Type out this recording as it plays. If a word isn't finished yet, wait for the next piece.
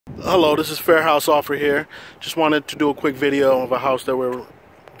Hello, this is Fair House Offer here. Just wanted to do a quick video of a house that we're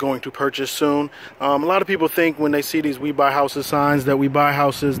going to purchase soon. A lot of people think when they see these "We Buy Houses" signs that we buy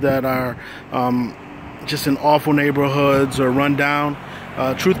houses that are just in awful neighborhoods or run down.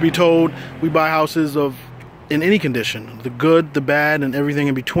 Truth be told, we buy houses in any condition, the good, the bad, and everything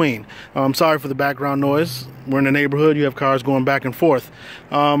in between. Sorry for the background noise. We're in a neighborhood, you have cars going back and forth.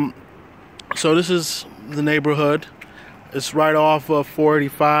 So this is the neighborhood. It's right off of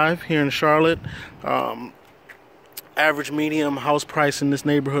 485 here in Charlotte. Average medium house price in this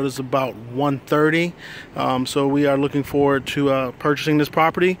neighborhood is about $130. So we are looking forward to purchasing this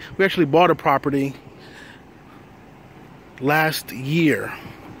property. We actually bought a property last year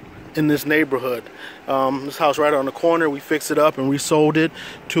in this neighborhood. This house right on the corner, we fixed it up and resold it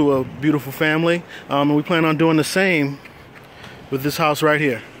to a beautiful family. And we plan on doing the same with this house right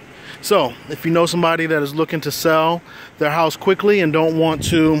here. So, if you know somebody that is looking to sell their house quickly and don't want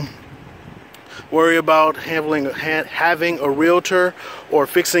to worry about having a realtor or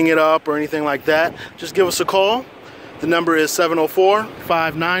fixing it up or anything like that, just give us a call. The number is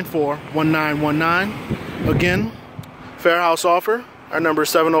 704-594-1919. Again, Fair House Offer. Our number is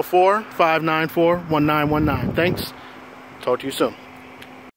 704-594-1919. Thanks. Talk to you soon.